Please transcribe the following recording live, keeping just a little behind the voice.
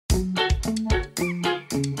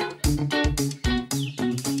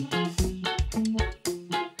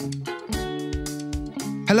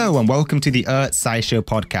Hello and welcome to the Earth SciShow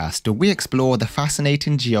podcast, where we explore the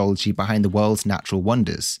fascinating geology behind the world's natural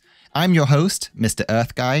wonders. I'm your host, Mr.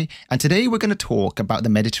 Earth Guy, and today we're going to talk about the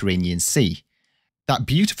Mediterranean Sea. That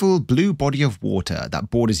beautiful blue body of water that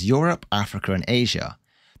borders Europe, Africa and Asia.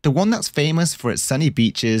 The one that's famous for its sunny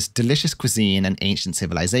beaches, delicious cuisine and ancient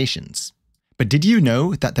civilizations. But did you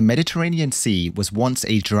know that the Mediterranean Sea was once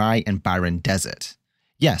a dry and barren desert?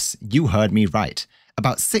 Yes, you heard me right.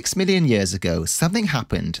 About 6 million years ago, something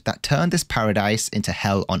happened that turned this paradise into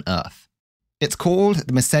hell on Earth. It's called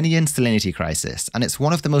the Messinian Salinity Crisis, and it's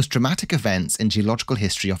one of the most dramatic events in geological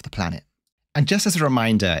history of the planet. And just as a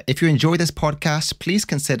reminder, if you enjoy this podcast, please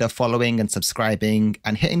consider following and subscribing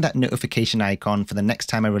and hitting that notification icon for the next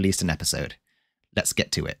time I release an episode. Let's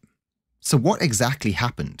get to it. So what exactly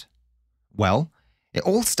happened? Well, it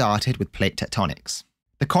all started with plate tectonics.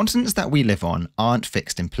 The continents that we live on aren't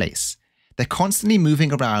fixed in place. They're constantly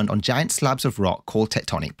moving around on giant slabs of rock called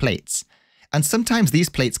tectonic plates. And sometimes these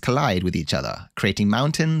plates collide with each other, creating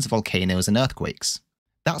mountains, volcanoes, and earthquakes.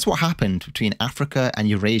 That's what happened between Africa and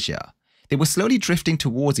Eurasia. They were slowly drifting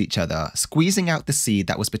towards each other, squeezing out the sea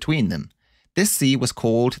that was between them. This sea was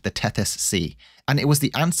called the Tethys Sea, and it was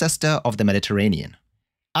the ancestor of the Mediterranean.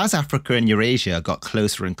 As Africa and Eurasia got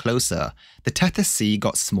closer and closer, the Tethys Sea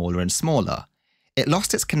got smaller and smaller. It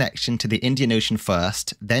lost its connection to the Indian Ocean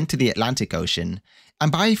first, then to the Atlantic Ocean,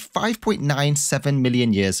 and by 5.97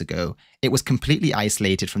 million years ago, it was completely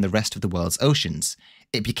isolated from the rest of the world's oceans.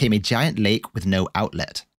 It became a giant lake with no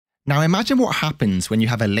outlet. Now imagine what happens when you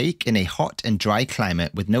have a lake in a hot and dry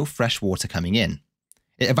climate with no fresh water coming in.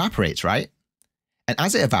 It evaporates, right? And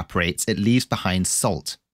as it evaporates, it leaves behind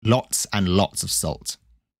salt. Lots and lots of salt.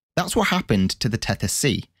 That's what happened to the Tethys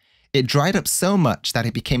Sea. It dried up so much that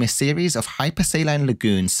it became a series of hypersaline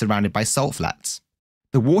lagoons surrounded by salt flats.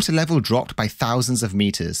 The water level dropped by thousands of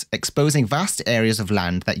meters, exposing vast areas of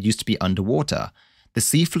land that used to be underwater. The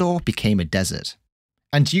seafloor became a desert.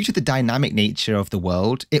 And due to the dynamic nature of the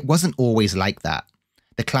world, it wasn't always like that.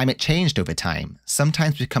 The climate changed over time,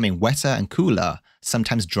 sometimes becoming wetter and cooler,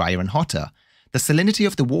 sometimes drier and hotter. The salinity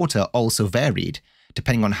of the water also varied,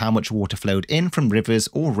 depending on how much water flowed in from rivers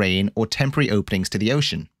or rain or temporary openings to the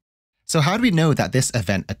ocean. So how do we know that this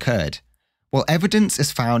event occurred? Well, evidence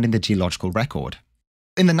is found in the geological record.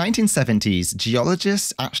 In the 1970s,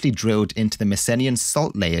 geologists actually drilled into the Messinian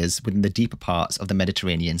salt layers within the deeper parts of the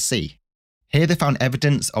Mediterranean Sea. Here they found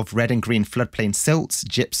evidence of red and green floodplain silts,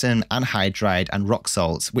 gypsum, anhydride, and rock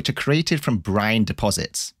salts, which are created from brine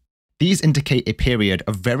deposits. These indicate a period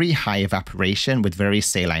of very high evaporation with very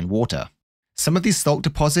saline water. Some of these salt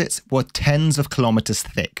deposits were tens of kilometers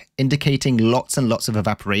thick, indicating lots and lots of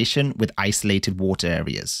evaporation with isolated water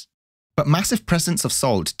areas. But massive presence of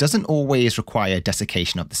salt doesn't always require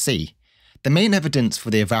desiccation of the sea. The main evidence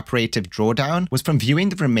for the evaporative drawdown was from viewing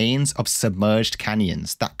the remains of submerged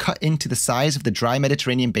canyons that cut into the size of the dry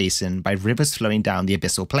Mediterranean basin by rivers flowing down the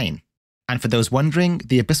abyssal plain. And for those wondering,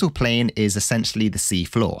 the abyssal plain is essentially the sea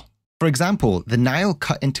floor. For example, the Nile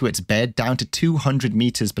cut into its bed down to 200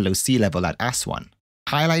 meters below sea level at Aswan,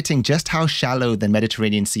 highlighting just how shallow the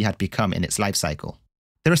Mediterranean Sea had become in its life cycle.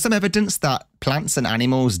 There is some evidence that plants and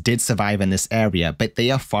animals did survive in this area, but they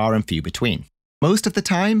are far and few between. Most of the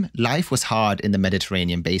time, life was hard in the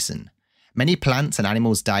Mediterranean basin. Many plants and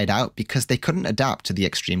animals died out because they couldn't adapt to the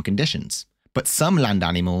extreme conditions. But some land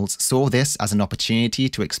animals saw this as an opportunity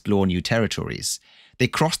to explore new territories. They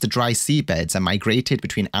crossed the dry seabeds and migrated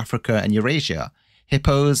between Africa and Eurasia.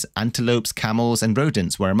 Hippos, antelopes, camels, and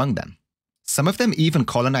rodents were among them. Some of them even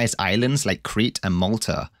colonized islands like Crete and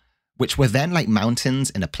Malta, which were then like mountains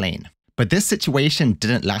in a plain. But this situation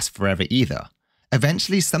didn't last forever either.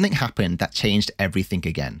 Eventually, something happened that changed everything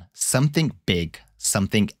again. Something big,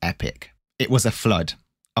 something epic. It was a flood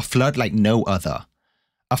like no other.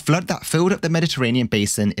 A flood that filled up the Mediterranean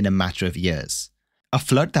basin in a matter of years. A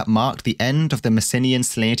flood that marked the end of the Messinian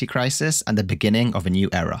Salinity Crisis and the beginning of a new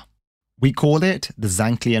era. We call it the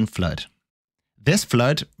Zanclean Flood. This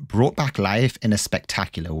flood brought back life in a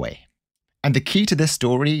spectacular way. And the key to this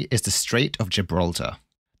story is the Strait of Gibraltar,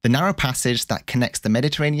 the narrow passage that connects the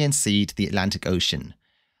Mediterranean Sea to the Atlantic Ocean,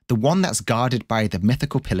 the one that's guarded by the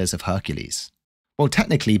mythical Pillars of Hercules. Well,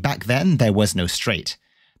 technically, back then there was no strait.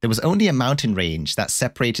 There was only a mountain range that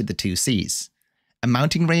separated the two seas. A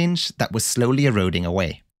mountain range that was slowly eroding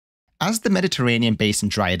away. As the Mediterranean basin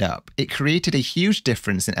dried up, it created a huge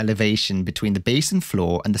difference in elevation between the basin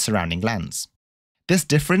floor and the surrounding lands. This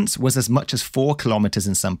difference was as much as 4 kilometers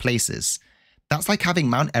in some places. That's like having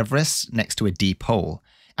Mount Everest next to a deep hole,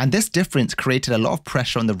 and this difference created a lot of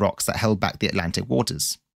pressure on the rocks that held back the Atlantic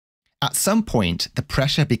waters. At some point, the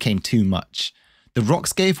pressure became too much. The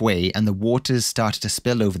rocks gave way and the waters started to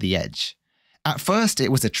spill over the edge. At first,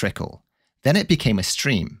 it was a trickle. Then it became a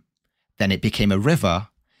stream. Then it became a river.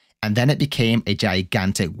 And then it became a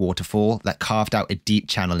gigantic waterfall that carved out a deep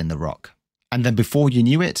channel in the rock. And then before you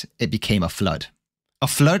knew it, it became a flood. A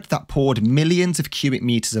flood that poured millions of cubic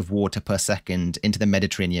meters of water per second into the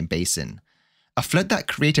Mediterranean basin. A flood that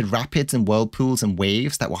created rapids and whirlpools and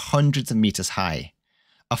waves that were hundreds of meters high.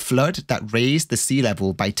 A flood that raised the sea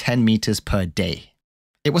level by 10 meters per day.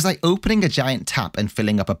 It was like opening a giant tap and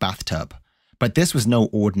filling up a bathtub. But this was no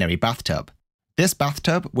ordinary bathtub. This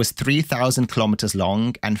bathtub was 3,000 kilometers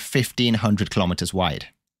long and 1,500 kilometers wide.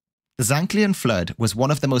 The Zanclean Flood was one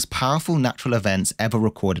of the most powerful natural events ever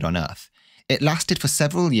recorded on Earth. It lasted for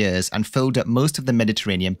several years and filled up most of the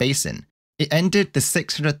Mediterranean basin. It ended the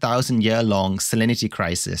 600,000-year-long Salinity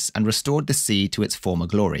Crisis and restored the sea to its former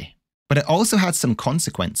glory. But it also had some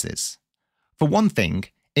consequences. For one thing,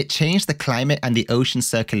 it changed the climate and the ocean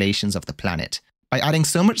circulations of the planet. By adding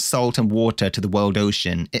so much salt and water to the world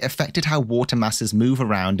ocean, it affected how water masses move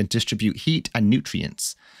around and distribute heat and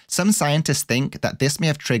nutrients. Some scientists think that this may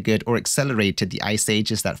have triggered or accelerated the ice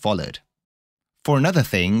ages that followed. For another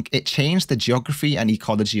thing, it changed the geography and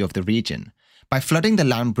ecology of the region. By flooding the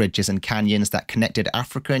land bridges and canyons that connected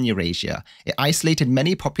Africa and Eurasia, it isolated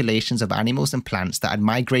many populations of animals and plants that had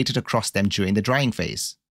migrated across them during the drying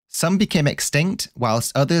phase. Some became extinct,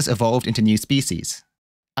 whilst others evolved into new species.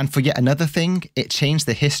 And for yet another thing, it changed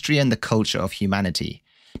the history and the culture of humanity.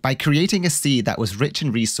 By creating a sea that was rich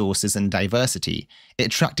in resources and diversity, it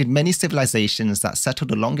attracted many civilizations that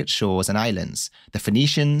settled along its shores and islands. The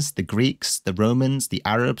Phoenicians, the Greeks, the Romans, the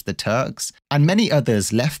Arabs, the Turks, and many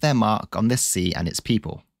others left their mark on this sea and its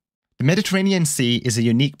people. The Mediterranean Sea is a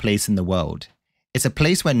unique place in the world. It's a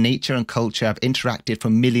place where nature and culture have interacted for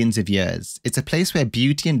millions of years. It's a place where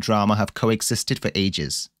beauty and drama have coexisted for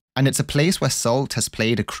ages. And it's a place where salt has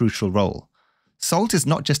played a crucial role. Salt is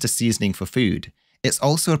not just a seasoning for food, it's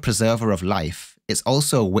also a preserver of life. It's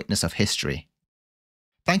also a witness of history.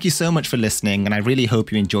 Thank you so much for listening, and I really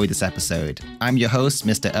hope you enjoyed this episode. I'm your host,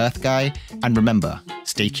 Mr. Earth Guy, and remember,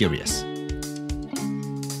 stay curious.